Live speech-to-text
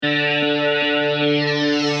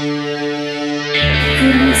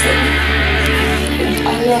good music. And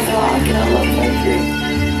I love rock and I love country.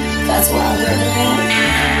 That's why I'm where I am.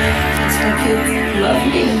 So kids love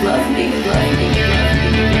me, love me, love me, love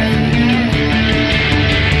me, love me.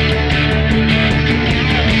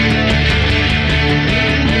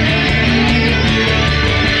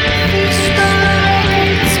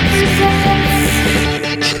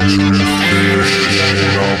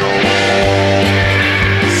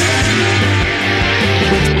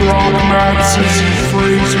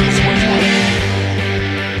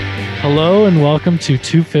 Hello and welcome to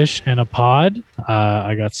Two Fish and a Pod.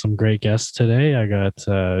 I got some great guests today. I got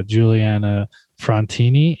Juliana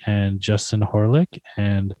Frontini and Justin Horlick,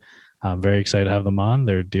 and I'm very excited to have them on.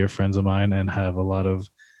 They're dear friends of mine and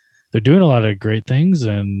they're doing a lot of great things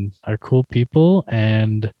and are cool people.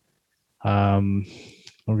 And I'm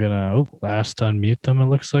gonna ask to unmute them. It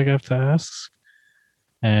looks like I have to ask.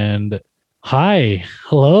 And hi,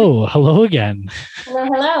 hello again.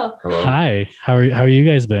 Hello. Hi, how are you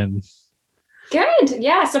guys been? Good.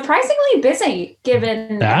 Yeah, surprisingly busy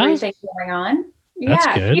given everything going on. That's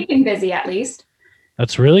Yeah, good. keeping busy at least.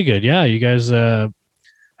 That's really good. Yeah, you guys. I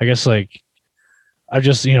guess I've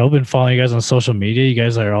just been following you guys on social media. You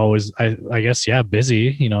guys are always, I guess,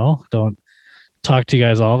 busy. Don't talk to you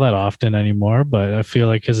guys all that often anymore. But I feel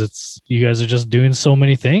like because you guys are just doing so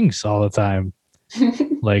many things all the time.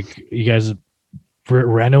 Like you guys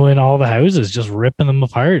renoing all the houses, just ripping them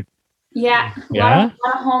apart. Yeah, a lot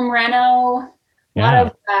of home reno. A lot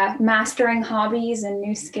of mastering hobbies and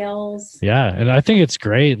new skills. Yeah, and I think it's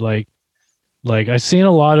great. Like I've seen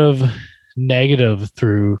a lot of negative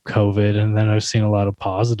through COVID, and then I've seen a lot of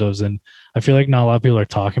positives, and I feel like not a lot of people are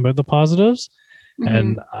talking about the positives. Mm-hmm.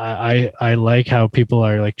 And I like how people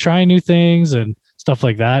are like trying new things and stuff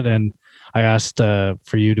like that. And I asked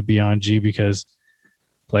for you to be on G because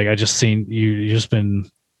like I just seen you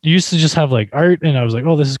used to just have like art, and I was like,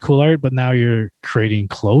 oh, this is cool art, but now you're creating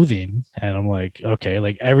clothing, and I'm like, okay,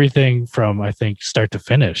 like everything from I think start to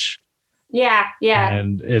finish. Yeah.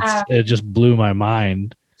 And it just blew my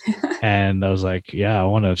mind. And I was like, yeah, I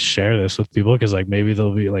want to share this with people because like maybe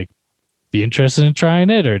they'll be interested in trying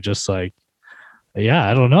it, or just like, yeah,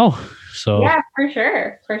 I don't know. So yeah, for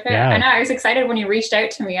sure. Yeah. I know I was excited when you reached out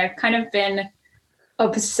to me. I've kind of been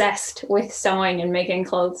obsessed with sewing and making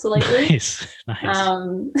clothes lately. Nice.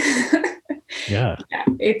 Yeah.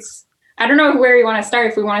 It's, I don't know where you want to start,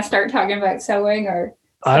 if we want to start talking about sewing or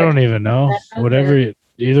I don't even know. Whatever.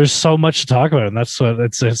 There's so much to talk about, and that's what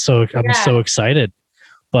it's so I'm so excited.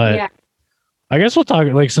 But I guess we'll talk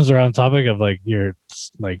since we're on the topic of your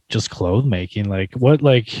just clothes making, what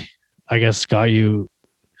I guess got you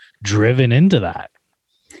driven into that?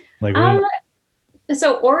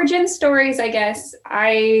 So origin stories, I guess.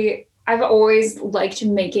 I've always liked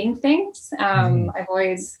making things. I've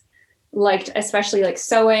always liked, especially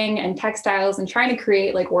sewing and textiles and trying to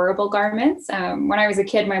create wearable garments. When I was a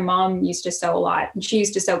kid, my mom used to sew a lot, and she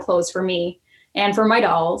used to sew clothes for me and for my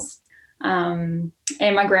dolls. And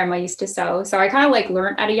my grandma used to sew. So I kind of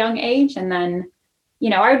learned at a young age, and then,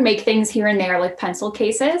 I would make things here and there, like pencil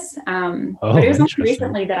cases. But it was only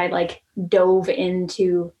recently that I dove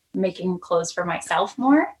into making clothes for myself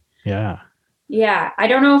more. Yeah. I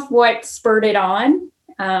don't know what spurred it on.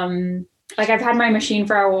 I've had my machine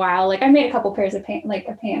for a while. I made a couple pairs of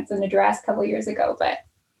pants and a dress a couple years ago, but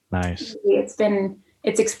nice. It's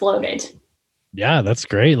exploded. Yeah, that's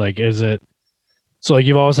great. Is it so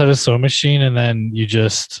you've always had a sewing machine, and then you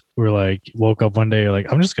just were woke up one day,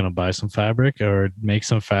 you're I'm just gonna buy some fabric or make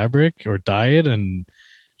some fabric or dye it and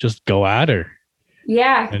just go at her.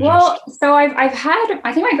 Yeah. Well, so I've had,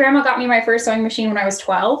 I think my grandma got me my first sewing machine when I was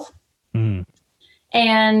 12. Mm.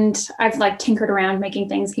 And I've tinkered around making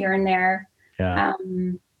things here and there. Yeah.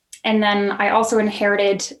 And then I also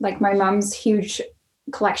inherited my mom's huge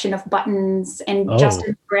collection of buttons and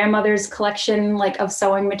Justin's grandmother's collection of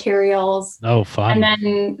sewing materials. Oh, fun.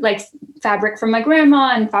 And then fabric from my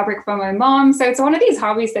grandma and fabric from my mom. So it's one of these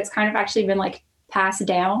hobbies that's kind of actually been passed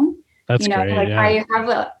down. That's great. I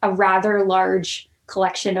have a rather large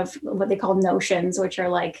collection of what they call notions, which are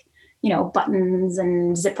buttons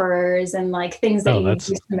and zippers and things that you use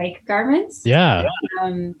to make garments. Yeah.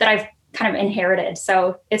 That I've kind of inherited.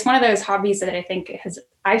 So it's one of those hobbies that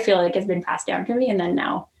I feel has been passed down to me, and then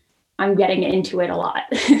now I'm getting into it a lot.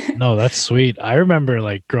 No, that's sweet. I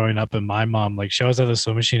remember growing up, and my mom she always had a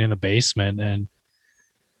sewing machine in the basement, and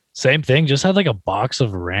same thing, just had a box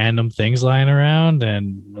of random things lying around.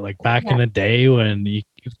 And back in the day when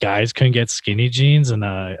guys couldn't get skinny jeans, and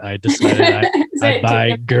I decided I'd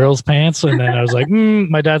buy girls pants, and then I was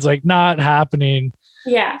my dad's not happening.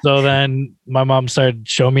 Yeah. So then my mom started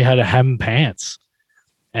showing me how to hem pants,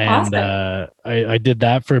 And Awesome. I did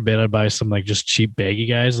that for a bit. I'd buy some like just cheap baggy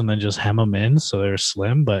guys and then just hem them in so they're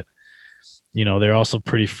slim, but you know they're also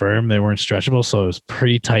pretty firm. They weren't stretchable, so it was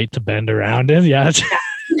pretty tight to bend around in. Yeah,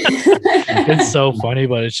 it's so funny,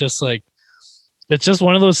 but it's just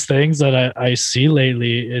one of those things that I see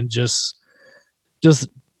lately, and just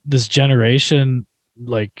this generation.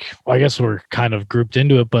 Like I guess we're kind of grouped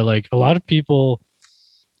into it, but like a lot of people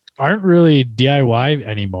aren't really DIY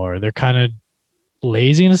anymore. They're kind of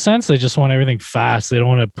lazy in a sense. They just want everything fast. They don't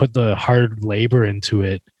want to put the hard labor into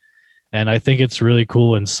it. And I think it's really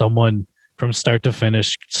cool when someone from start to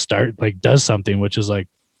finish does something, which is like,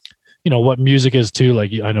 you know, what music is too.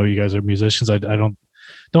 Like I know you guys are musicians. I don't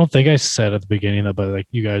think I said at the beginning that, but like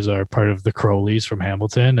you guys are part of the Crowleys from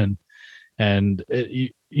Hamilton, and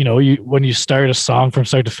you know, when you start a song from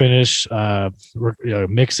start to finish,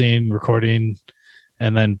 mixing, recording,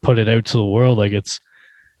 and then put it out to the world, like it's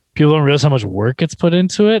people don't realize how much work gets put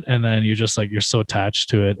into it, and then you just like you're so attached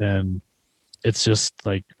to it, and it's just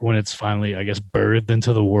like when it's finally, I guess, birthed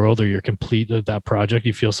into the world or you're complete with that project,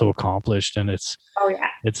 you feel so accomplished, and Oh yeah.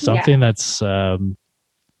 it's something that's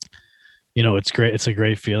you know, it's great. It's a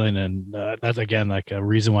great feeling, and that's again like a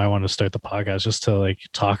reason why I want to start the podcast, just to like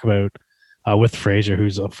talk about with Fraser,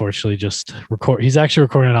 who's unfortunately just He's actually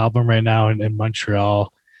recording an album right now in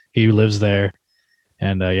Montreal. He lives there,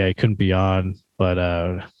 and yeah, he couldn't be on, but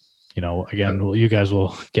you know, again, you guys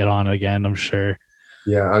will get on again, I'm sure.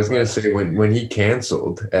 Yeah, I was gonna say when he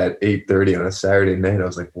canceled at 8:30 on a Saturday night, I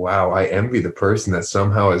was like, wow, I envy the person that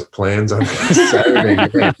somehow has plans on Saturday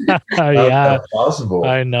night. How's Yeah, that possible?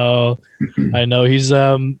 I know. He's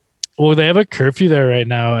well, they have a curfew there right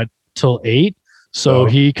now at till 8. So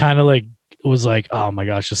he kind of like was like, oh my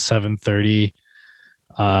gosh, it's 7:30.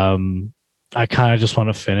 I kind of just want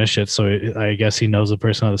to finish it. So I guess he knows the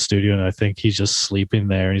person at the studio, and I think he's just sleeping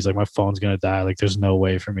there. And he's like, my phone's gonna die. Like, there's no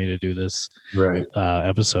way for me to do this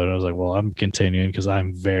episode. And I was like, well, I'm continuing because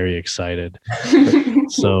I'm very excited.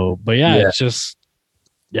 So, but yeah, it's just,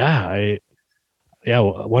 once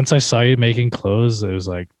I saw you making clothes, it was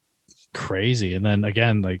like crazy. And then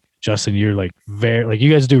again, like Justin, you're like very, like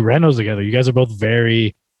you guys do renos together. You guys are both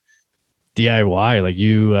very DIY. Like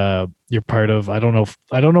you're part of, I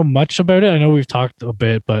don't know much about it. I know we've talked a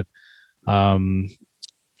bit, but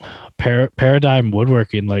Paradigm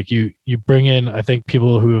Woodworking, like you bring in, I think,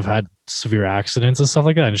 people who have had severe accidents and stuff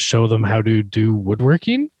like that and show them how to do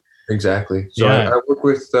woodworking. Exactly. So I work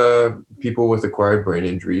with people with acquired brain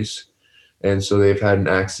injuries, and so they've had an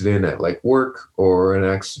accident at like work or an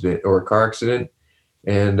accident or a car accident,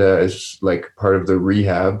 and as like part of the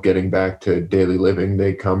rehab, getting back to daily living,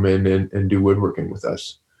 they come in and do woodworking with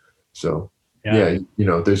us. So yeah, you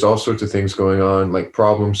know, there's all sorts of things going on, like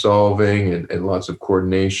problem solving and lots of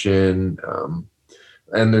coordination.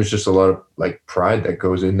 And there's just a lot of like pride that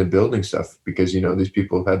goes into building stuff because, you know, these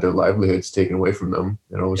people have had their livelihoods taken away from them,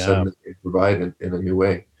 and all of a sudden they provide in a new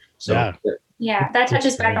way. So yeah, that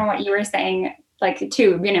touches back on what you were saying, like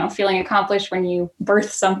too, you know, feeling accomplished when you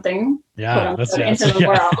birth something into the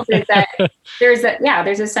world. Is that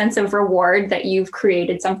there's a sense of reward that you've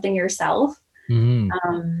created something yourself.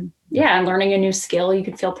 Mm-hmm. And learning a new skill, you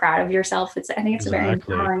could feel proud of yourself. I think it's a very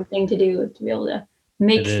empowering thing to do, to be able to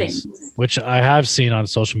make things. Which I have seen on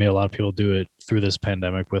social media, a lot of people do it through this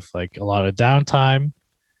pandemic with like a lot of downtime.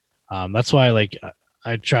 That's why like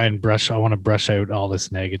I want to brush out all this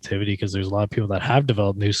negativity, because there's a lot of people that have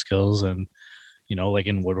developed new skills and, you know, like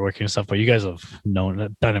in woodworking and stuff, but you guys have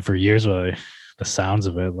done it for years with the sounds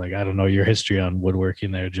of it. Like, I don't know your history on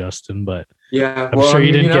woodworking there, Justin, but I'm sure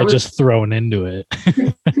you didn't get just thrown into it.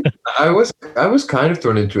 I was kind of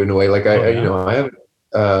thrown into it in a way. Like I have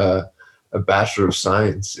a Bachelor of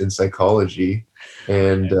Science in psychology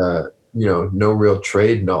and, no real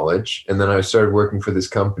trade knowledge. And then I started working for this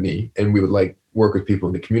company, and we would like work with people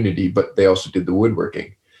in the community, but they also did the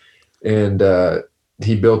woodworking. And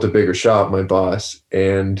he built a bigger shop, my boss,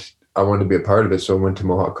 and I wanted to be a part of it. So I went to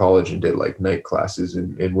Mohawk College and did like night classes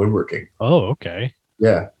in woodworking. Oh, okay.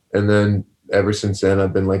 Yeah. And then ever since then,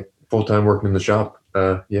 I've been like full-time working in the shop.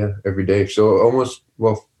 Every day. So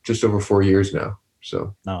just over 4 years now.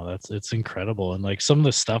 So no, it's incredible. And like some of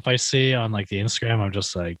the stuff I see on like the Instagram, I'm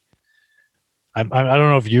just like, I don't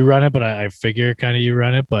know if you run it, but I figure kind of you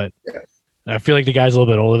run it, but I feel like the guy's a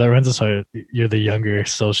little bit older that runs it. So you're the younger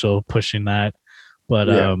social pushing that. But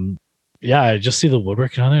I just see the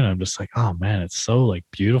woodworking on there and I'm just like, oh man, it's so like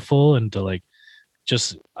beautiful. And to like,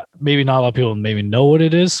 just maybe not a lot of people maybe know what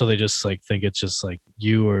it is. So they just like think it's just like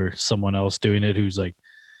you or someone else doing it who's like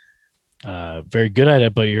very good at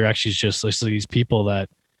it, but you're actually just like these people that,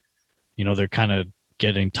 you know, they're kind of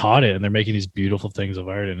getting taught it and they're making these beautiful things of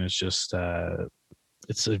art. And it's just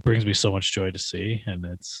it brings me so much joy to see, and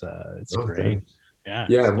it's great. Thanks. Yeah.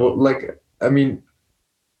 Yeah. So, Well, like, I mean,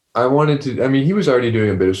 he was already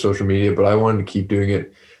doing a bit of social media, but I wanted to keep doing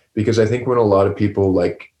it because I think when a lot of people,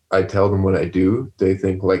 like, I tell them what I do, they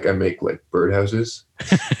think like I make like birdhouses,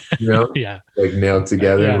 yeah. like nailed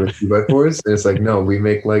together with 2x4s. And it's like, no, we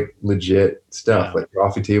make like legit stuff, like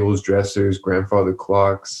coffee tables, dressers, grandfather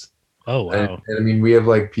clocks. Oh, wow. And I mean, we have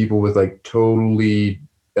like people with like totally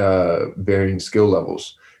varying skill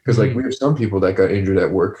levels. Because like we have some people that got injured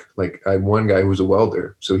at work. Like I had one guy who was a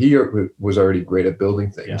welder, so he was already great at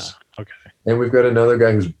building things. Yeah. Okay. And we've got another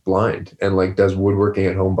guy who's blind and like does woodworking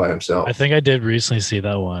at home by himself. I think I did recently see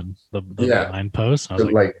that one, the blind post. I was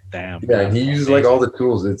like, damn. Yeah, and he uses like all the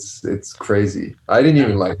tools. It's crazy. I didn't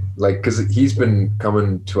even like because he's been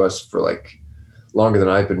coming to us for like longer than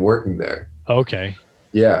I've been working there. Okay.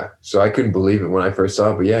 Yeah, so I couldn't believe it when I first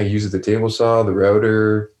saw it. But yeah, he uses the table saw, the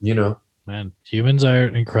router, Man, humans are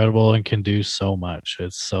incredible and can do so much.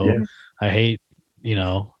 It's so, I hate,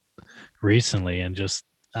 recently and just,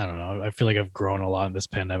 I don't know, I feel like I've grown a lot in this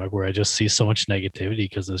pandemic where I just see so much negativity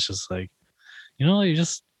because it's just like,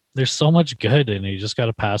 there's so much good and you just got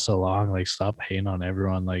to pass it along. Like, stop hating on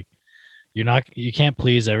everyone. Like, you can't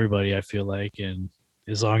please everybody, I feel like. And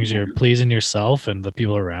as long as you're pleasing yourself and the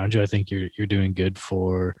people around you, I think you're doing good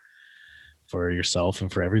for yourself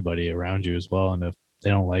and for everybody around you as well. And if they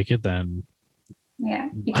don't like it, then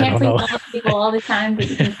you can't please all the people all the time, but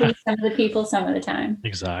you can please some of the people some of the time.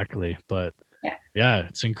 Exactly. But yeah,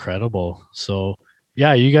 it's incredible. So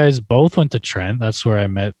yeah, you guys both went to Trent. That's where I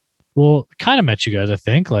met. Well, kind of met you guys, I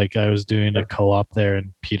think. Like I was doing a co-op there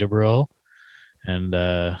in Peterborough, and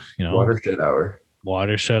Watershed Hour.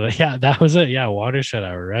 Yeah, that was it. Yeah, Watershed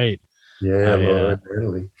Hour, right? Yeah, Laura and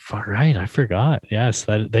Natalie. Right, I forgot. Yes,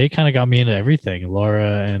 that they kind of got me into everything.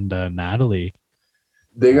 Laura and Natalie.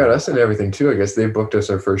 They got us into everything too. I guess they booked us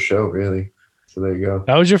our first show, really. So there you go.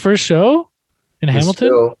 That was your first show in Hamilton?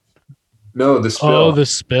 Spill. No, the Spill. Oh, the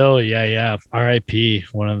Spill. Yeah. R.I.P.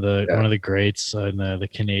 One of the greats in the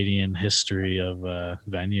Canadian history of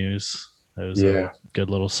venues. It was a good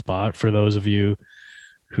little spot for those of you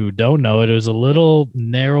who don't know it. It was a little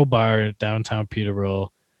narrow bar in downtown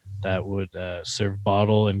Peterborough that would serve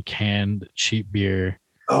bottle and canned cheap beer.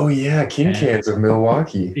 Oh yeah, Cans of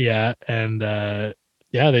Milwaukee. Yeah, and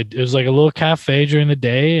it was like a little cafe during the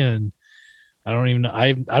day, and I don't even know.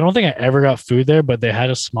 I don't think I ever got food there, but they had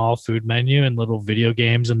a small food menu and little video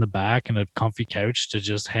games in the back and a comfy couch to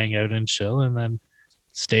just hang out and chill, and then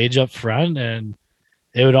stage up front, and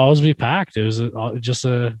it would always be packed. It was just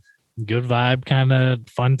a good vibe, kind of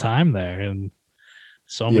fun time there, and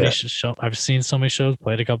so many I've seen so many shows,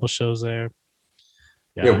 played a couple shows there.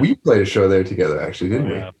 Yeah, we played a show there together, actually, didn't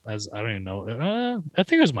we? I don't even know. I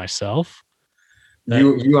think it was myself.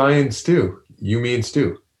 You, I, and Stu. You, me, and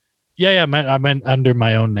Stu. Yeah. I meant under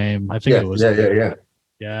my own name. I think it was. Yeah.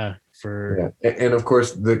 Yeah. And of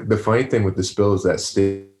course, the funny thing with the Spill is that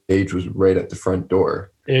stage was right at the front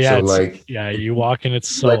door. Yeah. So you walk in, it's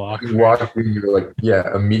so awkward. You walk in, you're like,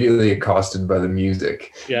 immediately accosted by the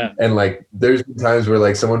music. Yeah. And like, there's times where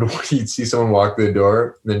like you'd see someone walk through the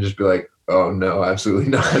door, and then just be like, oh no, absolutely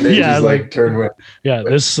not. And they just like turn away. Yeah,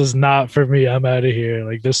 this is not for me. I'm out of here.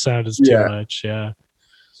 Like this sound is too much. Yeah.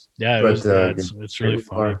 Yeah, it's really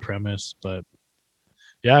funny premise, but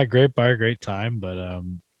yeah, great bar, great time. But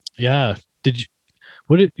you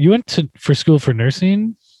went for school for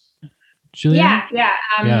nursing, Julianne? Yeah.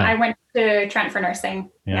 I went to Trent for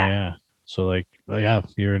nursing. Yeah. So like,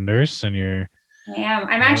 you're a nurse and you're. I am.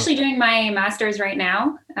 I'm actually doing my master's right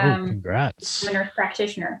now. Congrats. I'm a nurse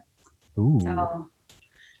practitioner. Ooh. So,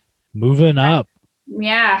 moving up.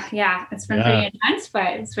 Yeah. It's been pretty intense,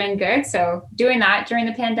 but it's been good. So doing that during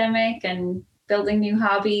the pandemic and building new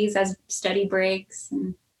hobbies as study breaks.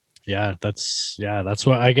 And that's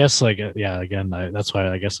why I guess that's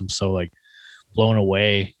why I guess I'm so like blown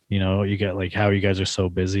away. You get like how you guys are so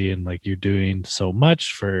busy and like you're doing so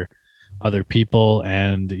much for other people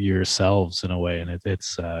and yourselves in a way, and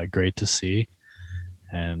it's great to see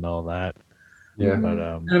and all that. Yeah, but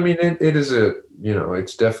I mean, it is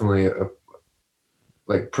it's definitely a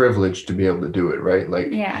like privilege to be able to do it, right?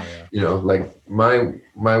 Like, like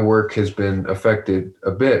my work has been affected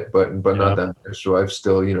a bit, but not that much. So I've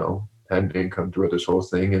still, had income throughout this whole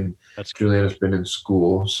thing, and Julianne's been in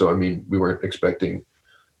school, so I mean, we weren't expecting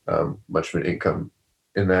much of an income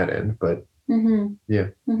in that end, but. Yeah.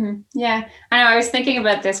 I know. I was thinking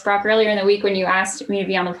about this, Brock, earlier in the week when you asked me to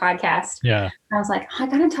be on the podcast. Yeah. I was like, I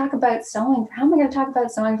gotta talk about sewing. How am I gonna talk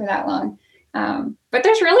about sewing for that long? But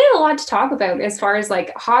there's really a lot to talk about as far as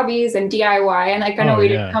like hobbies and DIY. And like I know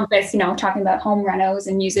we encompass, talking about home renos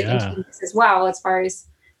and music and things as well, as far as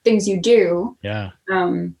things you do. Yeah.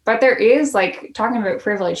 But there is like talking about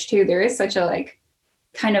privilege too. There is such a like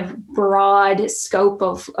kind of broad scope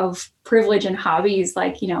of privilege and hobbies,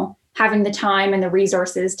 like, having the time and the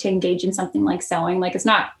resources to engage in something like sewing. Like it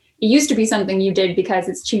used to be something you did because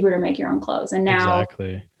it's cheaper to make your own clothes. And now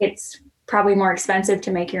it's probably more expensive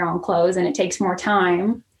to make your own clothes and it takes more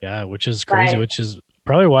time. Yeah, which is crazy, which is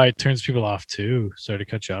probably why it turns people off too. Sorry to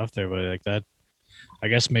cut you off there, but like that, I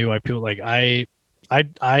guess maybe why people like I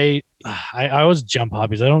always jump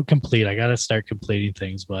hobbies. I don't complete. I gotta start completing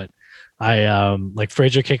things, but I like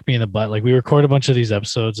Fraser kicked me in the butt. Like we record a bunch of these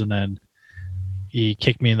episodes and then he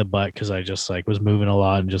kicked me in the butt because I just like was moving a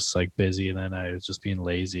lot and just like busy, and then I was just being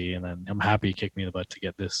lazy, and then I'm happy he kicked me in the butt to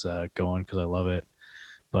get this going because I love it.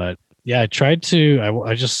 But yeah, I tried to.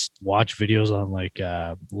 I just watch videos on like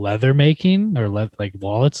leather making or like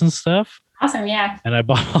wallets and stuff. Awesome, yeah. And I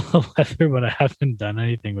bought all the leather, but I haven't done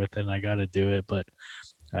anything with it. And I got to do it, but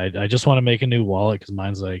I just want to make a new wallet because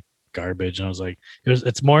mine's like garbage. And I was like,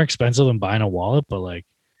 it's more expensive than buying a wallet, but like,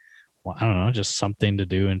 well, I don't know, just something to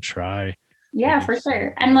do and try. Yeah, for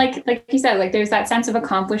sure. And like you said, like there's that sense of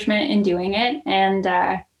accomplishment in doing it, and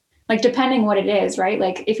like depending what it is, right?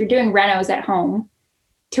 Like if you're doing renos at home.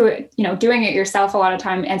 Doing it yourself a lot of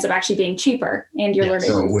time ends up actually being cheaper, and you're learning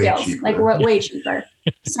skills. Cheaper. Like way cheaper.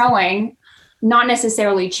 Sewing, not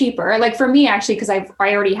necessarily cheaper. Like for me, actually, because I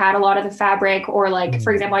already had a lot of the fabric, or like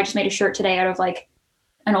for example, I just made a shirt today out of like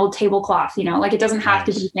an old tablecloth. Like it doesn't have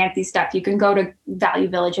to be fancy stuff. You can go to Value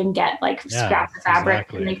Village and get like scrap of fabric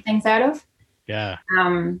to make things out of. Yeah.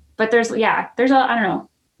 But there's I don't know.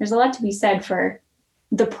 There's a lot to be said for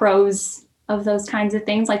the pros of those kinds of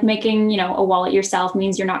things. Like making, a wallet yourself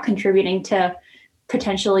means you're not contributing to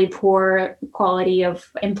potentially poor quality of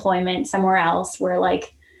employment somewhere else where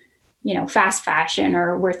like, fast fashion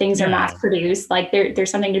or where things are mass produced. Like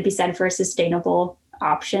there's something to be said for sustainable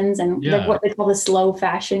options and like what they call the slow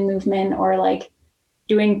fashion movement, or like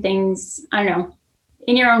doing things, I don't know,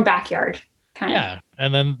 in your own backyard kind of. Yeah.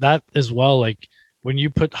 And then that as well, like when you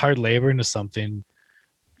put hard labor into something,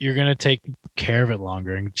 you're going to take care of it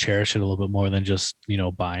longer and cherish it a little bit more than just,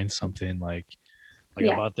 buying something like I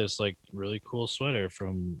bought this like really cool sweater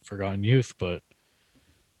from Forgotten Youth, but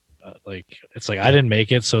like, it's like, I didn't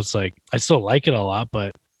make it. So it's like, I still like it a lot,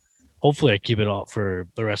 but hopefully I keep it all for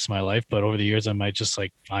the rest of my life. But over the years, I might just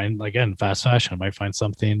like find, again, fast fashion. I might find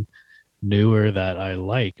something newer that I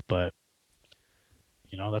like, but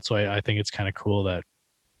that's why I think it's kind of cool that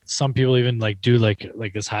some people even like do like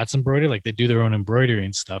this hats embroidery, like they do their own embroidery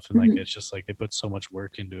and stuff, and like it's just like they put so much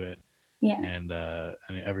work into it, and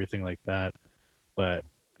everything like that. But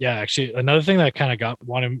yeah, actually another thing that kind of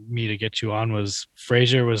wanted me to get you on was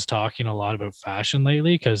Fraser was talking a lot about fashion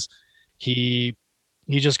lately because he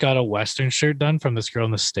just got a Western shirt done from this girl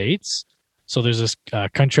in the States. So there's this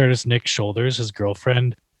country artist Nick Shoulders, his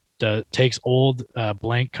girlfriend takes old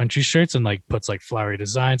blank country shirts and like puts like flowery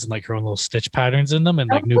designs and like her own little stitch patterns in them and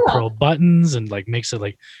like new pearl buttons and like makes it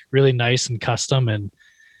like really nice and custom and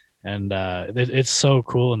it's so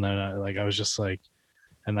cool. And then I was just like,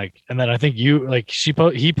 and then I think you like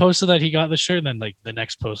he posted that he got the shirt, and then like the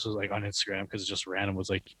next post was like on Instagram because it's just random,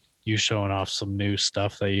 was like you showing off some new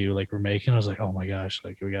stuff that you like were making. I was like, oh my gosh,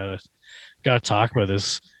 like we gotta talk about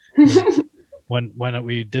this. When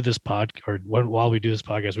we did this while we do this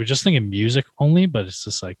podcast, we're just thinking music only, but it's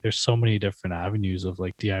just like there's so many different avenues of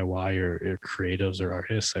like DIY or creatives or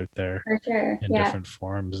artists out there in different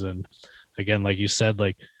forms. And again, like you said,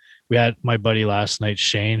 like we had my buddy last night,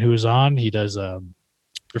 Shane, who was on. He does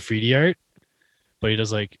graffiti art, but he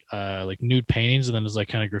does like nude paintings and then there's like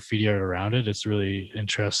kind of graffiti art around it. It's really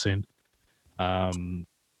interesting.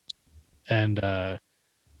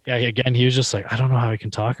 Yeah, again, he was just like, I don't know how I can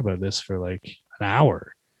talk about this for like an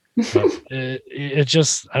hour. But it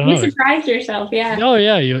just, I don't know. You surprise yourself, yeah. Oh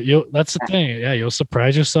yeah, you that's the thing. Yeah, you'll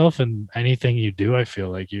surprise yourself in anything you do. I feel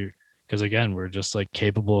like because again, we're just like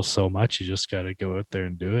capable of so much. You just got to go out there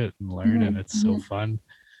and do it and learn, and it's so fun.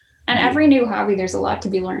 And every new hobby, there's a lot to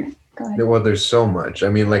be learned. Go ahead. Well, there's so much. I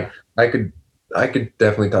mean, like I could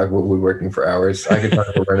definitely talk about woodworking for hours. I could talk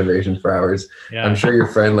about renovations for hours. Yeah. I'm sure your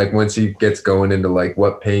friend, like once he gets going into like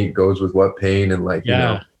what paint goes with what paint and like,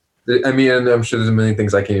 I mean, and I'm sure there's a million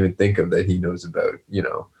things I can't even think of that he knows about,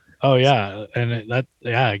 Oh yeah. And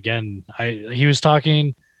again, he was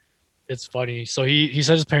talking, it's funny. So he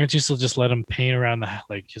said his parents used to just let him paint around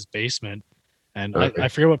his basement. And I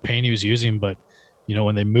forget what paint he was using, but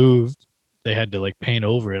when they moved, they had to like paint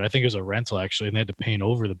over it. I think it was a rental actually, and they had to paint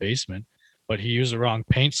over the basement. but he used the wrong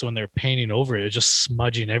paint. So when they're painting over it, it's just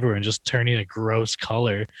smudging everywhere and just turning a gross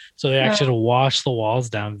color. So they actually had to wash the walls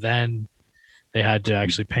down. Then they had to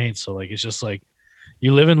actually paint. So like, it's just like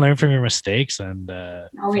you live and learn from your mistakes and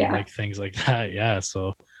like things like that. Yeah.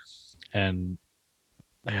 So, and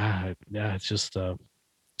yeah, it's just a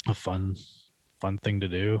fun thing to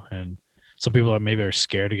do. And some people are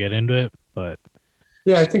scared to get into it, but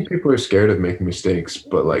yeah, I think people are scared of making mistakes,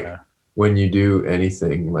 but like when you do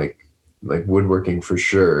anything like woodworking for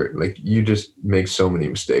sure, like you just make so many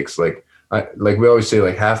mistakes. Like we always say,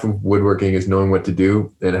 like half of woodworking is knowing what to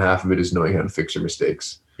do and half of it is knowing how to fix your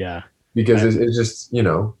mistakes. Yeah. Because it's just,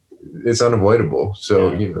 it's unavoidable.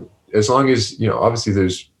 So, as long as, obviously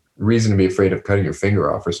there's reason to be afraid of cutting your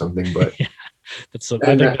finger off or something, but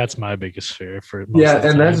I think that's my biggest fear for most yeah. of the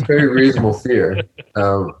And time. that's a very reasonable fear.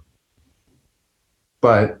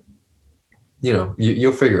 But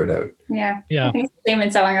you'll figure it out. Yeah. Yeah. I think it's the same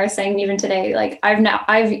in sewing. I was saying even today, like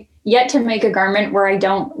I've yet to make a garment where I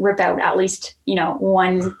don't rip out at least,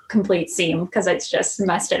 one complete seam because it's just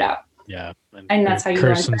messed it up. Yeah. And that's how you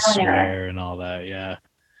learn curse and swear and all that. Yeah.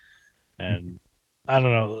 And I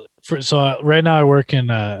don't know. So right now I work in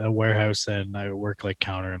a warehouse and I work like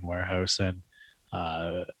counter and warehouse, and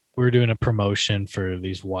we're doing a promotion for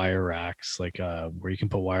these wire racks, like where you can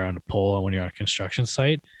put wire on a pole when you're on a construction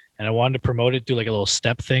site. And I wanted to promote it, do like a little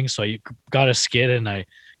step thing. So I got a skid and I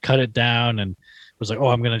cut it down and was like, oh,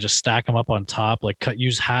 I'm going to just stack them up on top, like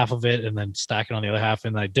use half of it and then stack it on the other half.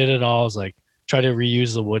 And I did it all. I was like, try to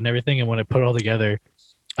reuse the wood and everything. And when I put it all together,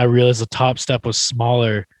 I realized the top step was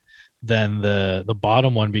smaller than the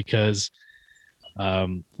bottom one because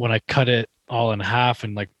when I cut it all in half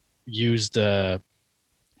and like used, I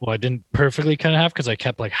didn't perfectly cut it in half because I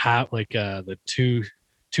kept like half, like the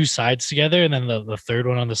two sides together, and then the third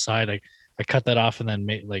one on the side, I cut that off and then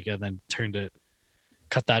made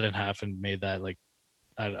cut that in half and made that like,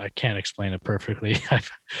 I can't explain it perfectly,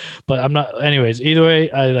 but I'm not. Anyways, either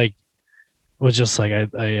way, I was just like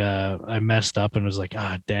I messed up and was like,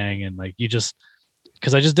 dang, and like because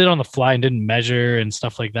I just did it on the fly and didn't measure and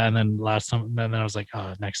stuff like that. And then then I was like,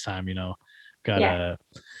 next time,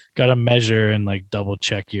 gotta measure and like double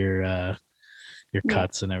check your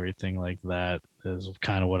cuts and everything like that is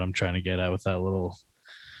kind of what I'm trying to get at with that little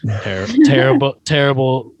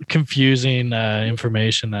terrible, confusing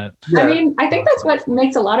information that. I mean, I think that's what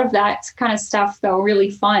makes a lot of that kind of stuff though really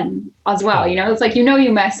fun as well. It's like,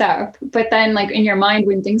 you mess up, but then like in your mind,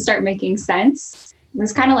 when things start making sense,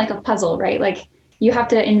 it's kind of like a puzzle, right? Like you have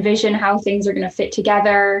to envision how things are going to fit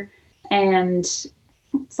together, and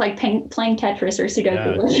it's like playing Tetris or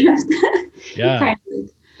Sudoku. Yeah. Kind of.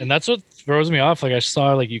 And that's what throws me off. Like I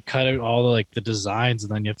saw like you cut out all the like the designs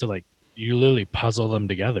and then you have to like you literally puzzle them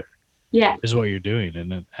together. Yeah. Is what you're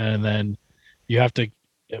doing. And then you have to,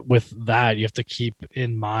 with that, you have to keep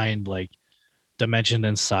in mind like dimension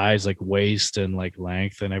and size, like waist and like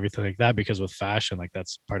length and everything like that, because with fashion, like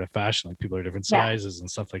that's part of fashion, like people are different sizes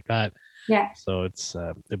and stuff like that. Yeah. So it's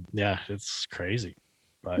it's crazy.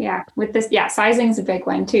 But with this, sizing is a big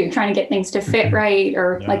one too. Trying to get things to fit right,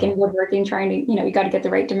 or like in woodworking, trying to, you got to get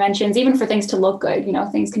the right dimensions, even for things to look good.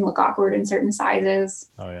 Things can look awkward in certain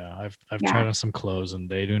sizes. Oh yeah, I've tried on some clothes and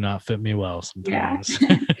they do not fit me well sometimes.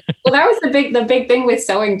 Yeah. Well, that was the big thing with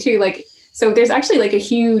sewing too. Like, so there's actually like a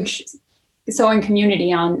huge sewing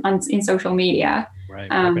community on in social media.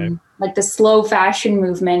 Right. Okay. Like the slow fashion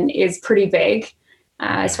movement is pretty big.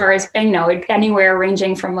 As far as, anywhere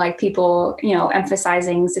ranging from like people,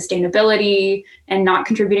 emphasizing sustainability and not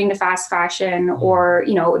contributing to fast fashion, or,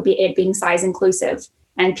 it being size inclusive,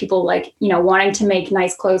 and people like, wanting to make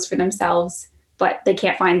nice clothes for themselves, but they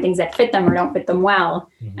can't find things that fit them or don't fit them well.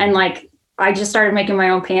 Mm-hmm. And like, I just started making my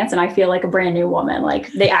own pants and I feel like a brand new woman.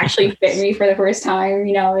 Like they actually fit me for the first time.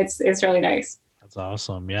 It's really nice. That's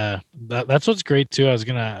awesome. Yeah. That's what's great too. I was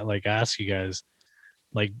going to like ask you guys,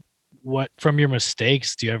 like, what from your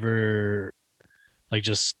mistakes do you ever like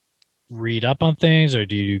just read up on things, or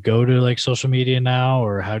do you go to like social media now,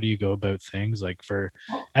 or how do you go about things? Like for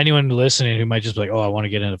anyone listening who might just be like, I want to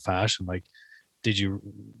get into fashion, like did you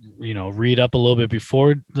read up a little bit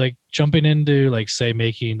before like jumping into like say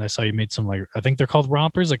making, I saw you made some like, I think they're called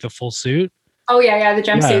rompers, like the full suit. Oh yeah, the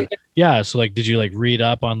jumpsuit. Yeah. So like did you like read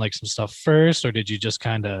up on like some stuff first, or did you just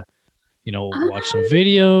kind of watch some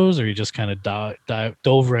videos, or you just kind of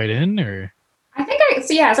dove right in? Or I think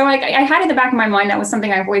so like I had in the back of my mind that was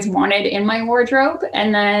something I've always wanted in my wardrobe,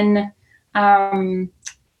 and then I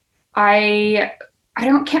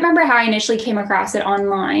can't remember how I initially came across it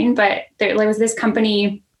online, but there was this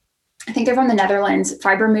company, I think they're from the Netherlands,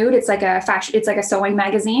 Fiber Mood. It's like a sewing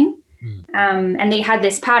magazine, and they had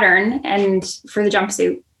this pattern and for the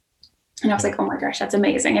jumpsuit. And I was like, oh my gosh, that's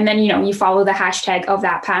amazing. And then, you know, you follow the hashtag of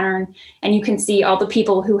that pattern and you can see all the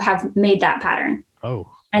people who have made that pattern.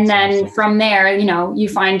 Oh. And then awesome. from there, you know, you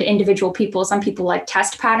find individual people. Some people like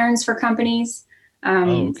test patterns for companies.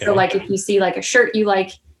 Okay. So like if you see like a shirt you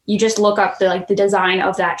like, you just look up the design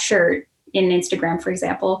of that shirt in Instagram, for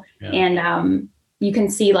example. Yeah. And you can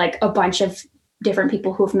see like a bunch of different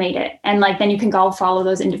people who have made it. And like, then you can go follow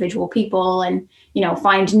those individual people and, you know,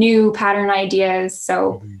 find new pattern ideas.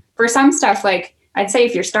 So for some stuff, like I'd say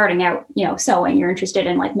if you're starting out, you know, sewing, you're interested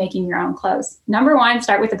in like making your own clothes. Number one,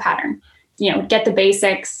 start with a pattern, you know, get the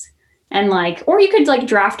basics and like, or you could like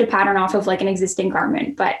draft a pattern off of like an existing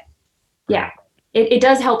garment. But yeah, it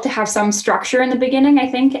does help to have some structure in the beginning. I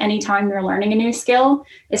think anytime you're learning a new skill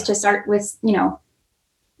is to start with, you know,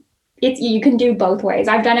 you can do both ways.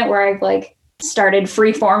 I've done it where I've like started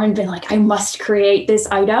free form and been like, I must create this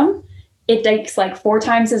item. It takes like 4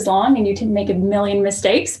 times as long and you can make a million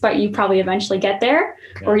mistakes, but you probably eventually get there.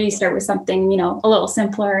 Yeah. Or you start with something, you know, a little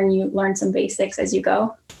simpler and you learn some basics as you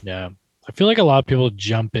go. Yeah. I feel like a lot of people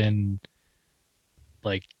jump in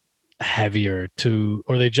like heavier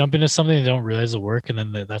or they jump into something they don't realize will work. And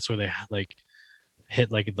then that's where they like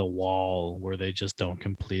hit like the wall where they just don't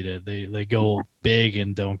complete it. They go big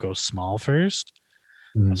and don't go small first.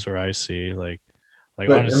 That's where I see like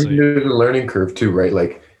but, honestly, I mean, there's a learning curve too, right?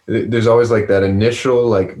 Like there's always like that initial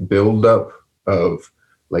like build up of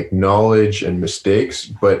like knowledge and mistakes,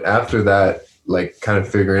 but after that, like kind of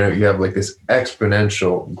figuring out, you have like this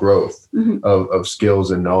exponential growth of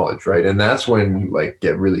skills and knowledge, right? And that's when you like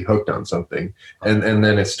get really hooked on something, and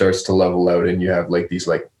then it starts to level out, and you have like these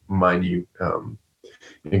like minute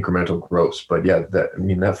incremental growths. But yeah,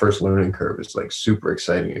 that first learning curve is like super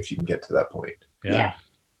exciting if you can get to that point. yeah.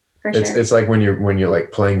 For sure. It's like when you're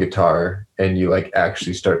like playing guitar and you like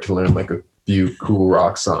actually start to learn like a few cool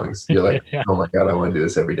rock songs. You're like, Yeah. oh my God, I want to do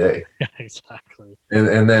this every day. Yeah, exactly.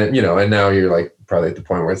 And then, you know, and now you're like probably at the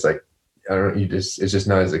point where it's like, I don't know, it's just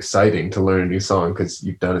not as exciting to learn a new song because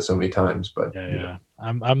you've done it so many times. But Yeah, you know.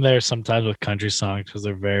 yeah. I'm there sometimes with country songs because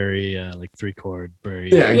they're very like 3-chord,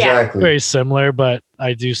 very Yeah, exactly. very similar, but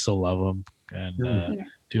I do still love them and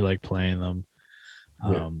do like playing them.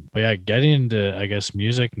 But yeah, getting into I guess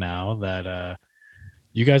music now that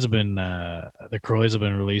you guys have been the Crowleys have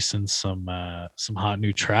been releasing some hot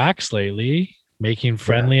new tracks lately. Making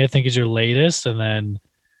Friendly, I think, is your latest, and then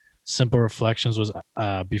Simple Reflections was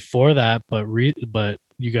before that. But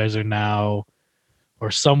you guys are now, or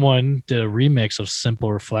someone did a remix of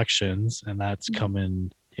Simple Reflections, and that's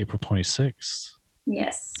coming April 26th.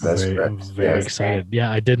 Yes. That's I'm correct. very Yes. excited. Yeah,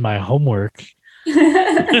 I did my homework.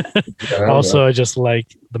 Yeah, Also, I just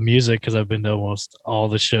like the music because I've been to almost all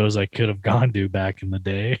the shows I could have gone to back in the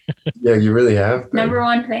day. yeah, you really have been. Number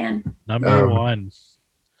one fan. Number one.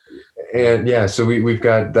 And yeah, so we've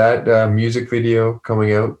got that music video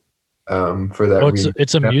coming out for that. Oh,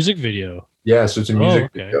 it's a music video. Yeah, so it's a music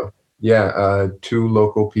okay. video. Yeah, 2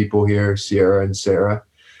 local people here, Sierra and Sarah,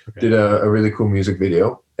 did a really cool music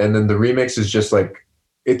video. And then the remix is just like,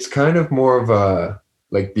 it's kind of more of a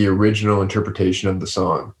like the original interpretation of the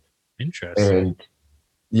song. Interesting. And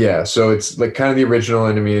yeah, so it's like kind of the original,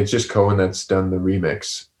 and I mean it's just Cohen that's done the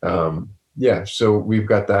remix. Yeah, so we've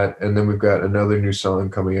got that, and then we've got another new song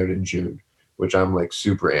coming out in June, which I'm like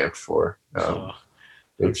super amped for.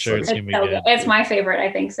 I'm sure it's gonna be so good. It's my favorite,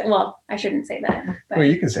 I think. So, well, I shouldn't say that. But Well,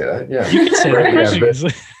 you can say that. Yeah, You can say that. Yeah, Of course you can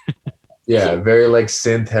say- yeah, very like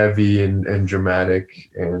synth heavy and dramatic,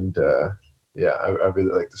 and yeah, I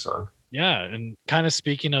really like the song. Yeah, and kind of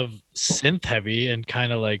speaking of synth heavy and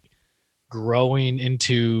kind of like growing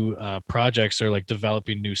into projects or like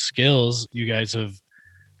developing new skills, you guys have.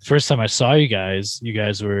 First time I saw you guys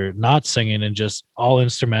were not singing and just all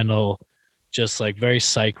instrumental, just like very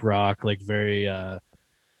psych rock, like very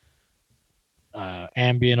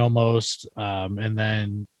ambient almost. And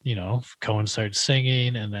then, you know, Cohen started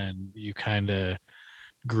singing, and then you kind of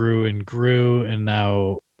grew, and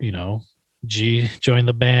now, you know, G joined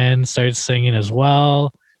the band, started singing as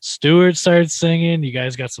well. Stuart started singing. You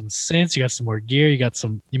guys got some synths, you got some more gear,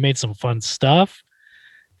 you made some fun stuff.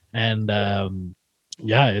 And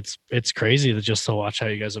yeah, it's crazy to watch how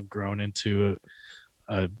you guys have grown into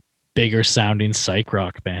a bigger sounding psych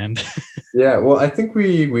rock band. Yeah, well, I think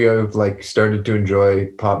we have like started to enjoy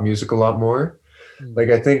pop music a lot more. Like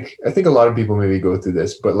I think a lot of people maybe go through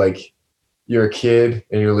this, but like you're a kid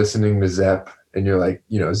and you're listening to Zepp and you're like,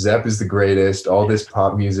 you know, Zepp is the greatest. All this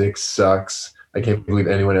pop music sucks. I can't believe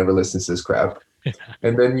anyone ever listens to this crap.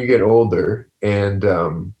 And then you get older and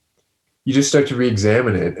you just start to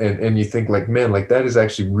re-examine it and you think like, man, like that is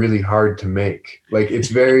actually really hard to make. Like it's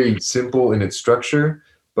very simple in its structure,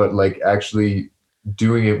 but like actually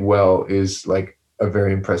doing it well is like a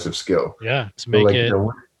very impressive skill. Yeah, to So, make like, it. you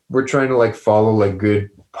know, we're trying to like follow like good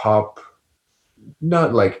pop,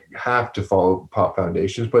 not like have to follow pop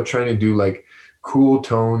foundations, but trying to do like cool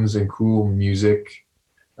tones and cool music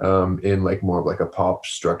in like more of like a pop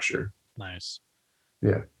structure. Nice.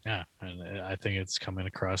 Yeah. Yeah, and I think it's coming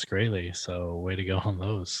across greatly. So way to go on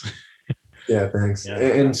those. Yeah, thanks. Yeah.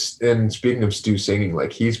 And speaking of Stu singing,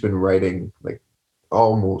 like he's been writing like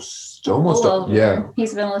almost All over. yeah.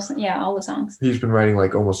 He's been listening. Yeah, all the songs. He's been writing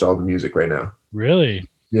like almost all the music right now. Really?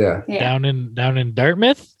 Yeah. Yeah. Down in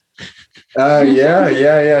Dartmouth? Yeah.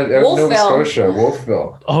 Nova Wolfville. Scotia,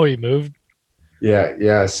 Wolfville. Oh, he moved.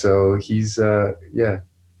 Yeah. So he's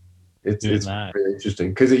it's Doing it's that. really interesting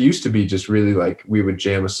because it used to be just really like we would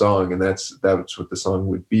jam a song and that's what the song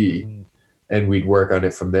would be, Mm. and we'd work on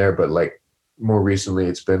it from there. But like more recently,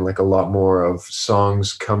 it's been like a lot more of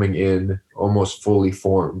songs coming in almost fully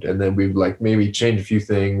formed, and then we'd like maybe change a few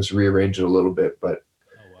things, rearrange it a little bit, but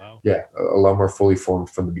Oh wow. yeah, a lot more fully formed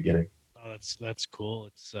from the beginning. Oh, that's cool.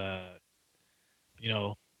 It's you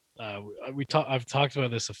know, I've talked about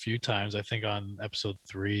this a few times. I think on episode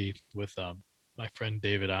 3 with my friend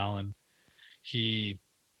David Allen. He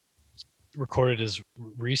recorded his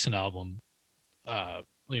recent album,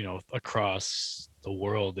 across the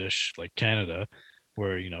world-ish, like Canada,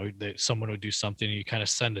 where someone would do something, and you kind of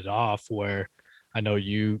send it off. Where I know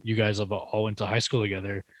you guys have all went to high school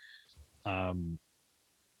together, and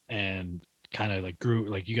kind of like grew,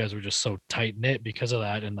 like you guys were just so tight knit because of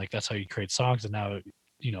that, and like that's how you create songs. And now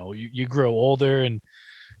you grow older, and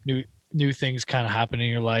new things kind of happen in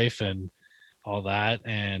your life, and all that,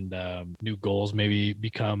 and new goals maybe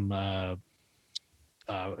become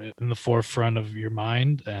in the forefront of your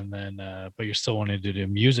mind, and then but you're still wanting to do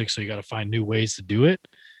music, so you got to find new ways to do it.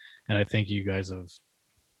 And I think you guys have,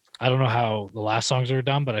 I don't know how the last songs are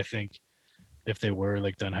done, but I think if they were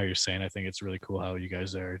like done how you're saying, I think it's really cool how you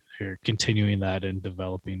guys are here continuing that and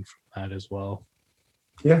developing from that as well.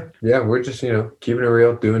 Yeah, we're just keeping it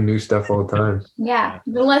real, doing new stuff all the time. Yeah.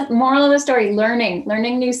 The moral of the story: learning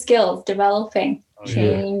new skills, developing,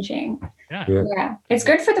 changing. Yeah. It's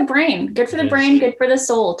good for the brain. Good for the brain. Good for the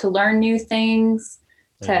soul to learn new things,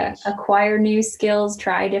 to acquire new skills,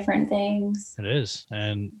 try different things. It is,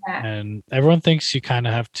 and everyone thinks you kind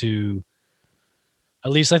of have to.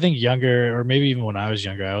 At least I think younger, or maybe even when I was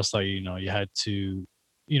younger, I always thought you had to.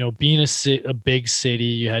 Being a big city,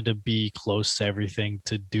 you had to be close to everything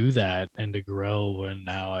to do that and to grow. And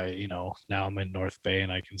now now I'm in North Bay,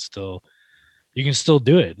 and you can still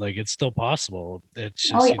do it. Like it's still possible. It's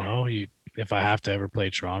just, if I have to ever play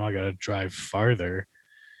Toronto, I got to drive farther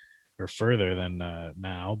or further than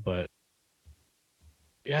now. But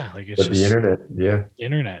yeah, like it's just the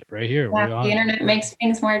internet right here. Yeah, the internet makes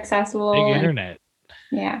things more accessible. Big internet.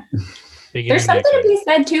 Yeah. There's something to be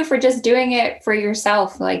said too for just doing it for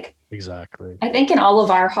yourself. Like exactly. I think in all of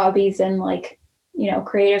our hobbies and like,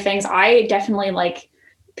 creative things, I definitely like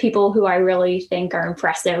people who I really think are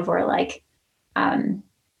impressive or like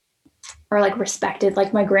respected.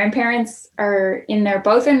 Like my grandparents are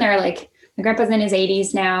both in their like, my grandpa's in his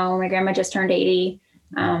 80s now. My grandma just turned 80.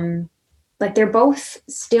 Like they're both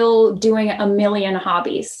still doing a million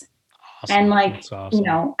hobbies. Awesome. And like,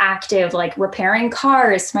 awesome. Active, like repairing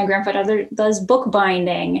cars. My grandfather does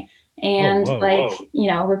bookbinding and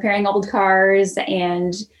repairing old cars,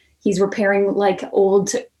 and he's repairing like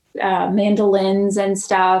old mandolins and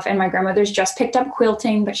stuff. And my grandmother's just picked up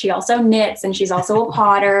quilting, but she also knits, and she's also a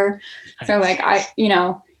potter. Nice. So like, I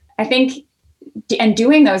think, and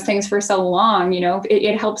doing those things for so long,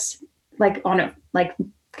 it helps like on a like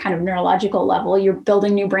kind of neurological level, you're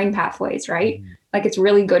building new brain pathways, right? Mm-hmm. Like it's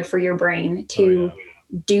really good for your brain to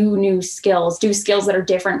do new skills, do skills that are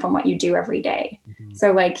different from what you do every day. Mm-hmm.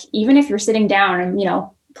 So like, even if you're sitting down and,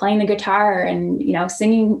 playing the guitar and,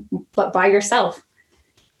 singing, but by yourself,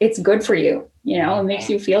 it's good for you, it makes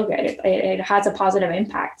you feel good. It has a positive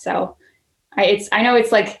impact. So I know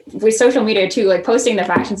it's like with social media too, like posting the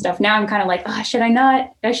fashion stuff. Now I'm kind of like, I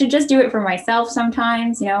should just do it for myself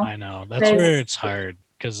sometimes, I know that's where it's hard.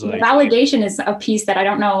 Because like, validation is a piece that I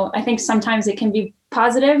don't know. I think sometimes it can be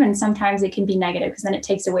positive and sometimes it can be negative, because then it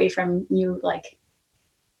takes away from you like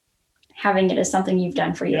having it as something you've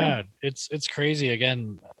done for you. Yeah, it's crazy.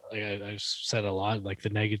 Again, like I've said a lot, like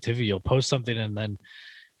the negativity. You'll post something and then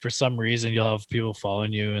for some reason you'll have people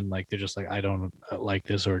following you and like they're just like, I don't like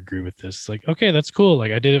this or agree with this. It's like, okay, that's cool.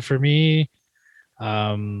 Like I did it for me.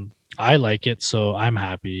 I like it, so I'm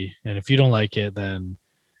happy. And if you don't like it, then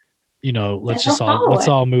let's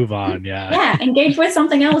all move on. Yeah, engage with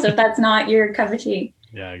something else if that's not your cup of tea.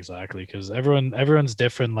 Yeah, exactly. Because everyone's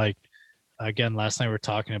different. Like again, last night we were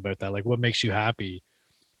talking about that, like what makes you happy.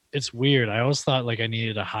 It's weird. I always thought like I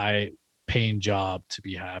needed a high paying job to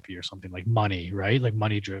be happy or something, like money, right? Like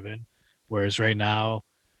money driven. Whereas right now,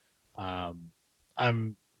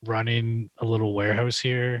 I'm running a little warehouse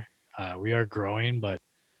here. We are growing, but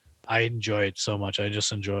I enjoy it so much. I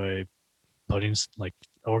just enjoy putting like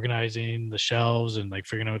organizing the shelves and like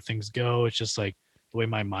figuring out how things go. It's just like the way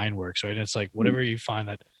my mind works, right? And it's like whatever you find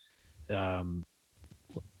that,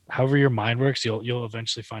 however your mind works, you'll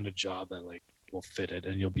eventually find a job that like will fit it,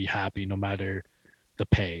 and you'll be happy no matter the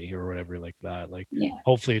pay or whatever like that. Like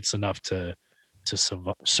hopefully it's enough to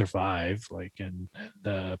survive, like, and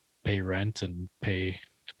pay rent and pay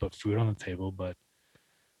to put food on the table. But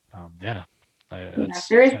there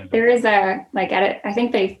is a like at it. I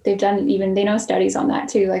think they've done, even they know studies on that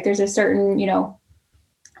too. Like there's a certain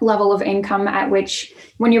level of income at which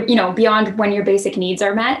when you're beyond when your basic needs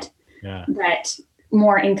are met, that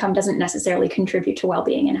more income doesn't necessarily contribute to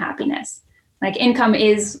well-being and happiness. Like income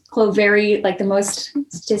is very like the most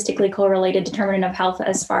statistically correlated determinant of health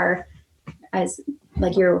as far as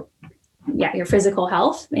like your physical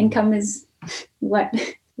health. Income is what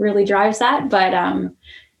really drives that. But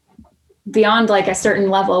beyond like a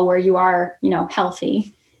certain level where you are,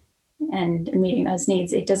 healthy and meeting those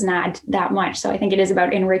needs, it doesn't add that much. So I think it is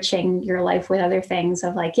about enriching your life with other things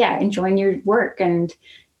of like, enjoying your work and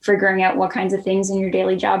figuring out what kinds of things in your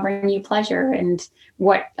daily job bring you pleasure and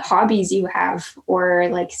what hobbies you have or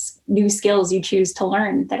like new skills you choose to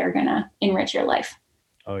learn that are going to enrich your life.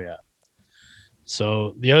 Oh yeah.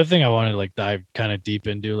 So the other thing I want to like dive kind of deep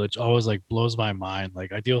into, which always like blows my mind,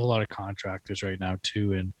 like I deal with a lot of contractors right now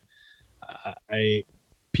too, and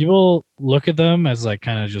people look at them as like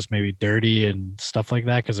kind of just maybe dirty and stuff like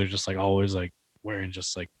that because they're just like always like wearing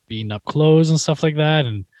just like beaten up clothes and stuff like that,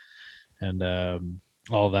 and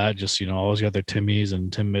all that, just always got their Timmies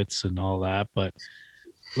and Timbits and all that. But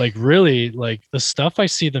like really, like the stuff I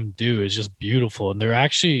see them do is just beautiful, and they're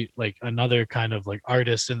actually like another kind of like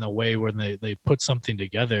artist in the way when they put something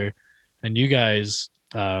together. And you guys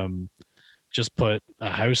just put a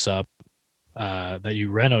house up that you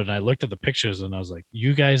renoed, and I looked at the pictures and I was like,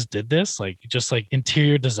 you guys did this, like just like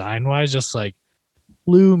interior design wise, just like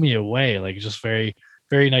blew me away. Like just very,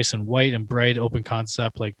 very nice and white and bright, open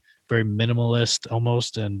concept, like very minimalist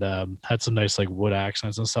almost, and had some nice like wood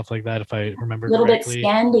accents and stuff like that, if I remember correctly. A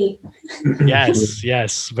little bit Scandi.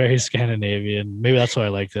 yes, very Scandinavian. Maybe that's why I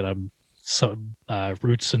liked it. I'm so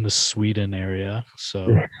roots in the Sweden area,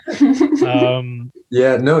 so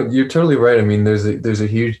yeah, no, you're totally right. I mean, there's a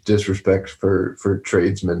huge disrespect for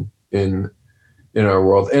tradesmen in our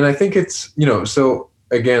world, and I think it's so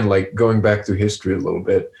again, like going back through history a little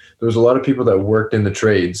bit, there was a lot of people that worked in the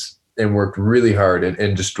trades and worked really hard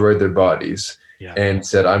and destroyed their bodies and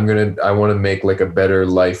said, I want to make like a better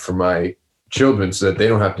life for my children so that they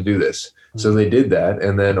don't have to do this. Mm-hmm. So they did that.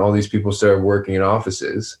 And then all these people started working in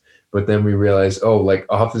offices, but then we realized, like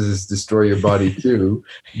offices destroy your body too,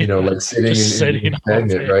 like sitting in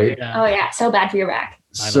magnet, right? Yeah. Oh yeah. So bad for your back.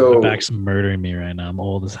 So my back's murdering me right now. I'm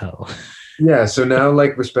old as hell. Yeah. So now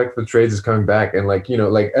like respect for the trades is coming back. And like,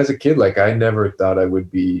 like as a kid, like I never thought I would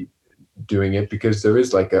be doing it because there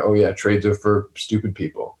is like trades are for stupid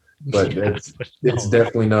people, but it's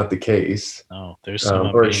definitely not the case. No, there's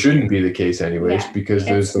or it shouldn't be the case anyways, because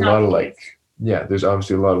there's a lot of like there's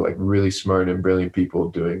obviously a lot of like really smart and brilliant people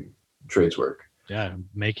doing trades work.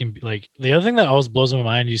 Making like the other thing that always blows my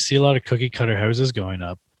mind, you see a lot of cookie cutter houses going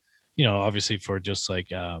up, obviously for just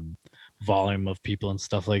like volume of people and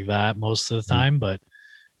stuff like that most of the time, but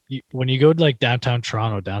when you go to like downtown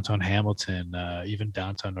Toronto, downtown Hamilton, even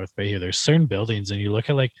downtown North Bay here, there's certain buildings and you look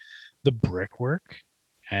at like the brickwork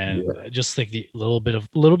and just like the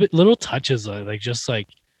little touches like just like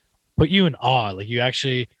put you in awe. Like you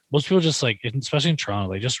actually, most people just like, especially in Toronto,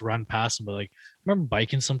 like just run past them. But like I remember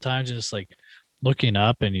biking sometimes and just like looking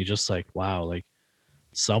up and you just like, wow, like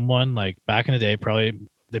someone like back in the day, probably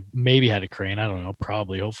they maybe had a crane. I don't know,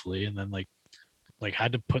 probably, hopefully. And then like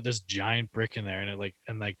had to put this giant brick in there,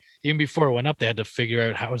 and like even before it went up, they had to figure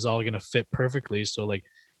out how it was all going to fit perfectly. So like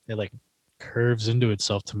it like curves into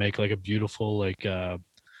itself to make like a beautiful like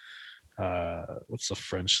what's the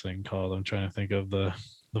French thing called? I'm trying to think of the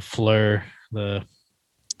fleur, like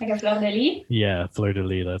a fleur de lis. Yeah, fleur de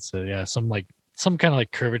lis. That's it. Yeah, some kind of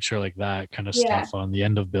like curvature like that kind of stuff on the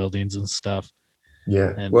end of buildings and stuff.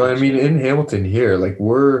 Yeah. And well, I mean, in Hamilton here, like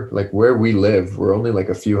we're like where we live, we're only like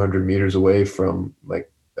a few hundred meters away from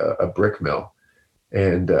like a brick mill.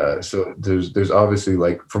 And so there's obviously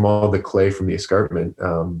like from all the clay from the escarpment,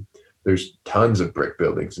 there's tons of brick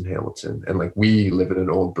buildings in Hamilton. And like we live in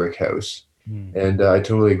an old brick house. And I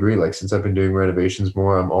totally agree. Like since I've been doing renovations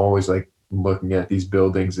more, I'm always like looking at these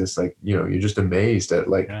buildings, it's like, you know, you're just amazed at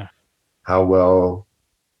like Yeah. how well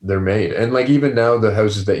they're made. And like even now the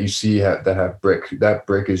houses that you see that have brick, that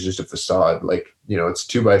brick is just a facade. Like, you know, it's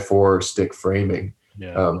 2x4 stick framing.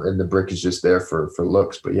 Yeah. And the brick is just there for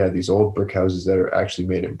looks. But yeah, these old brick houses that are actually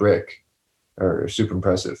made in brick are super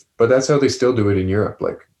impressive. But that's how they still do it in Europe.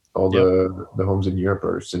 Like all the homes in Europe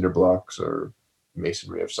are cinder blocks or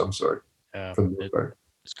masonry of some sort. Yeah. For the most part.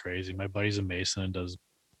 It's crazy. My buddy's a mason and does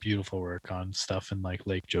beautiful work on stuff in like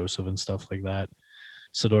Lake Joseph and stuff like that.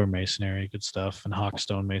 Sador Masonry, good stuff, and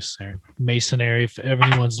Hawkstone Masonry. If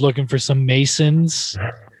everyone's looking for some masons,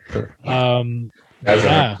 yeah.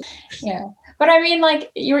 But I mean,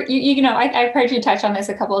 like you know, I've heard you touch on this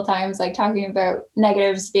a couple of times, like talking about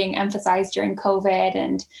negatives being emphasized during COVID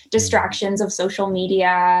and distractions of social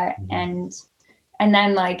media, and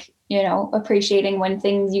then like, you know, appreciating when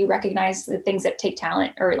things you recognize the things that take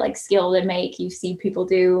talent or like skill to make. You see people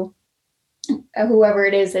do, whoever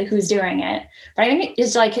it is who's doing it. But I think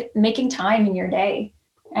it's like making time in your day,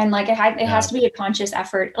 and like it has to be a conscious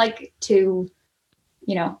effort, like to,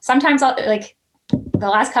 you know, sometimes I'll like the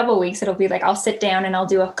last couple of weeks it'll be like I'll sit down and I'll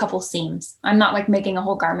do a couple seams. I'm not like making a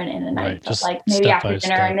whole garment in a night, Right, but like maybe after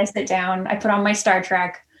dinner I'm gonna sit down, I put on my Star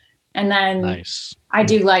Trek, and then I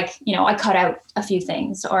do like, you know, I cut out a few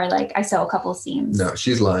things, or like I sew a couple seams. No,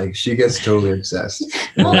 she's lying. She gets totally obsessed.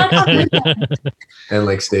 Well, that's not and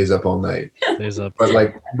like stays up all night. Stays up. But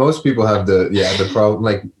like most people have the problem,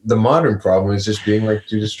 like the modern problem is just being like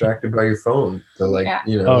too distracted by your phone. So like,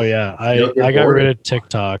 you know. Oh yeah. I got rid of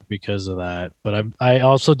TikTok because of that. But I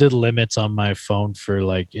also did limits on my phone for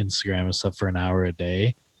like Instagram and stuff for an hour a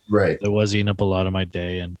day. Right. It was eating up a lot of my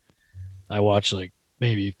day, and I watched like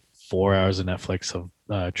maybe 4 hours of Netflix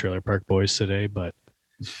of Trailer Park Boys today, but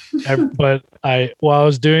I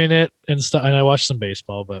was doing it and stuff, and I watched some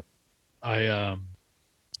baseball, but I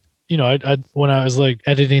you know, I when I was like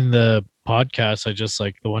editing the podcast, I just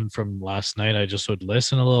like the one from last night, I just would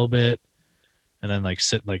listen a little bit and then like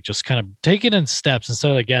sit, like just kind of take it in steps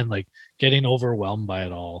instead of again like getting overwhelmed by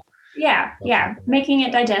it all. Yeah, making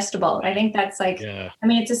it digestible. I think that's like, I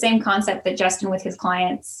mean, it's the same concept that Justin with his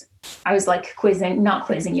clients, I was like not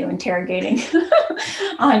quizzing you, interrogating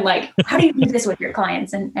on like, how do you do this with your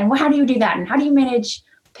clients, and how do you do that, and how do you manage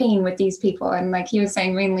pain with these people? And like he was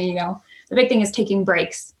saying, mainly, you know, the big thing is taking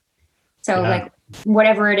breaks. So like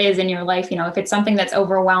whatever it is in your life, you know, if it's something that's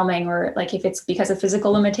overwhelming, or like if it's because of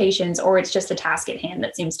physical limitations, or it's just a task at hand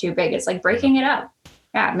that seems too big, it's like breaking it up.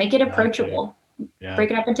 Yeah, make it approachable. Break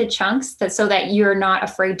it up into chunks so that you're not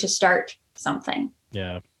afraid to start something.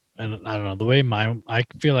 Yeah. And I don't know, the way I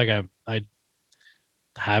feel like I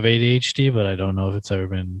have ADHD, but I don't know if it's ever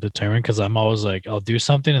been determined, because I'm always like, I'll do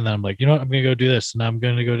something and then I'm like, you know what, I'm gonna go do this, and I'm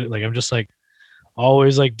gonna go do, like, I'm just like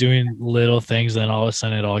always like doing little things, and then all of a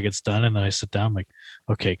sudden it all gets done, and then I sit down, I'm like,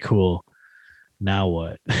 okay, cool, now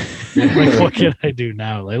what? Like, what can I do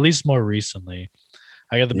now? Like, at least more recently.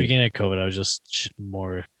 Like at the beginning of COVID, I was just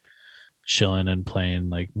more chilling and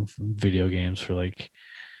playing like video games for like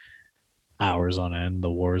hours on end, the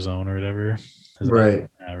Warzone or whatever. Right.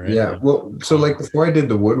 Yeah. Well, so like before I did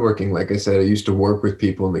the woodworking, like I said, I used to work with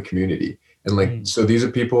people in the community, and like so these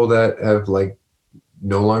are people that have like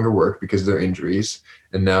no longer work because of their injuries,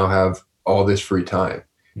 and now have all this free time,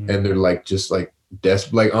 and they're like just like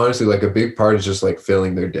like honestly, like a big part is just like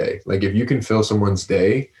filling their day. Like if you can fill someone's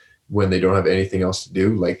day when they don't have anything else to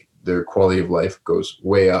do, like their quality of life goes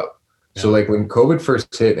way up. So like when COVID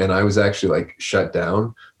first hit and I was actually like shut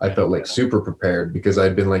down, I felt like super prepared, because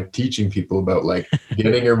I'd been like teaching people about like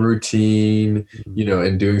getting a routine, you know,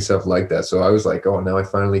 and doing stuff like that. So I was like, oh, now I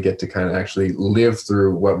finally get to kind of actually live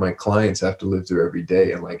through what my clients have to live through every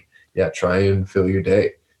day, and like, try and fill your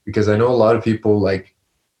day. Because I know a lot of people like,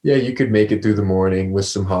 you could make it through the morning with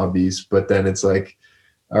some hobbies, but then it's like,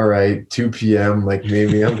 all right, 2 p.m., like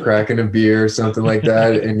maybe I'm cracking a beer or something like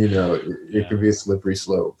that. And, you know, it could be a slippery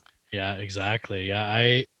slope. Yeah, exactly. Yeah,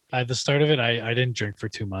 I at the start of it, I didn't drink for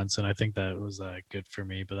 2 months, and I think that was good for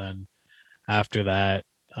me. But then after that,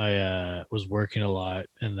 I was working a lot,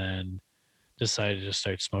 and then decided to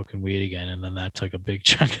start smoking weed again, and then that took a big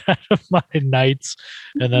chunk out of my nights,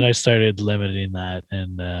 and then I started limiting that,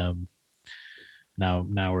 and now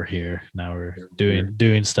we're here. Now we're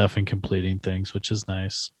doing stuff and completing things, which is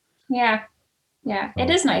nice. Yeah, it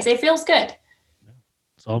is nice. It feels good.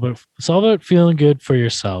 It's all about feeling good for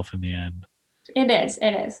yourself in the end. It is.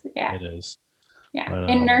 Yeah. It is. Yeah.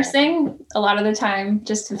 But, in nursing, a lot of the time,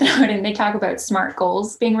 just to throw it in, they talk about SMART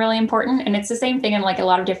goals being really important. And it's the same thing in like a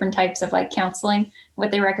lot of different types of like counseling.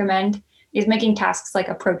 What they recommend is making tasks like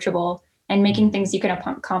approachable and making things you can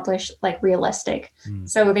accomplish like realistic.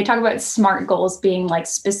 So they talk about SMART goals being like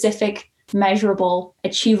specific, measurable,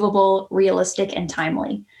 achievable, realistic, and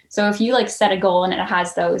timely. So if you like set a goal and it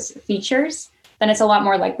has those features, then it's a lot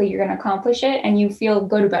more likely you're going to accomplish it and you feel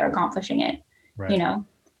good about accomplishing it. Right. You know,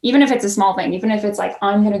 even if it's a small thing, even if it's like,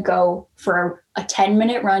 I'm going to go for a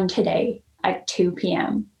 10-minute run today at 2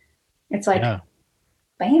 p.m. It's like,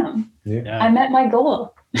 bam, I met my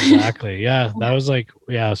goal. Exactly. Yeah. That was like,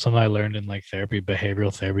 something I learned in like therapy,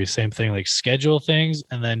 behavioral therapy, same thing, like schedule things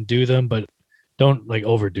and then do them, but don't like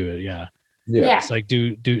overdo it. Yeah. It's like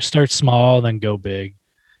do start small, then go big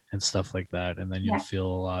and stuff like that. And then you'll feel a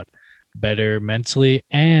lot better mentally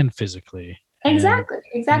and physically. Exactly.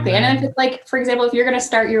 And if it's like, for example, if you're going to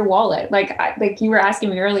start your wallet, like you were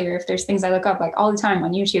asking me earlier, if there's things I look up like all the time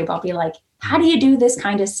on YouTube, I'll be like, how do you do this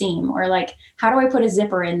kind of seam? Or like, how do I put a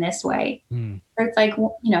zipper in this way? Or it's like,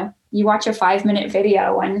 you know, you watch a 5-minute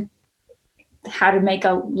video on how to make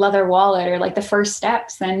a leather wallet or like the first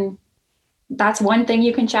steps. Then that's one thing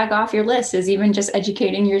you can check off your list is even just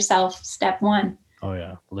educating yourself. Step one. Oh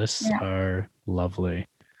yeah. Lists are lovely.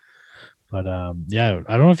 But I don't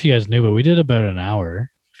know if you guys knew, but we did about an hour.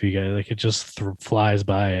 If you guys like, it just flies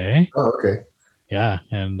by, eh? Oh, okay. Yeah,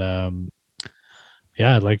 and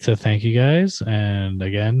I'd like to thank you guys. And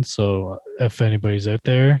again, so if anybody's out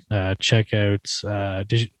there, check out.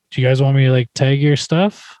 Do you guys want me to like tag your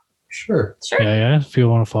stuff? Sure. Yeah. If you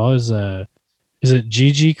want to follow, is it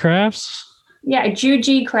GG Crafts? Yeah,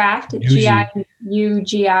 Jugi Craft, GIUGI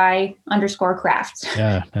 _crafts.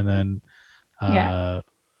 Yeah, and then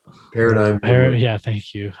Paradigm.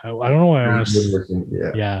 Thank you. I don't know why I want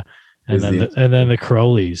to. Yeah, and then the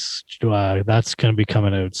Crowleys. That's going to be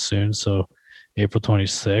coming out soon. So April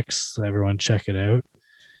 26th. Everyone check it out.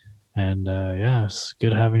 And it's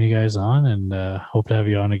good having you guys on, and hope to have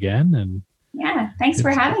you on again. And thanks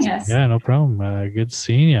for having us. Yeah, no problem. Good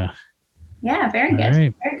seeing you. Yeah, very good.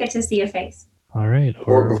 Right. Very good to see your face. All right.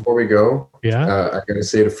 Before we go, I got to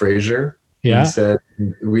say to Fraser. Yeah. He said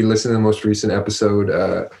we listened to the most recent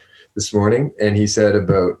episode this morning, and he said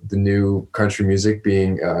about the new country music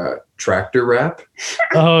being tractor rap.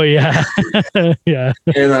 Oh yeah, yeah.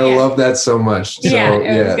 And I love that so much. So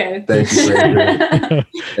it was good. Thank you.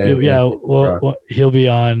 And, well, he'll be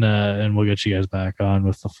on, and we'll get you guys back on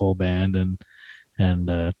with the full band and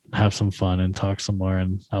have some fun and talk some more,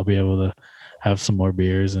 and I'll be able to have some more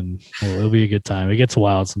beers, and it'll be a good time. It gets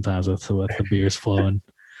wild sometimes with the beers flowing.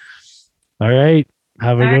 All right,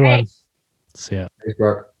 have a good one. See ya. Thanks,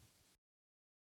 Brock.